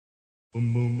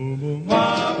Boom boom boom boom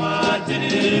wah wah did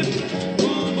it.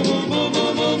 Boom boom boom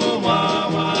boom boom boom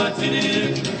wah wah did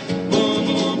it. Boom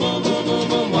boom boom boom boom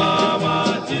boom wah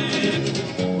wah did it.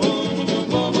 Boom boom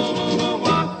boom boom boom boom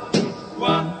wah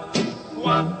wah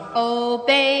wah. Oh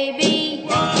baby,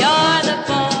 you're the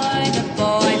boy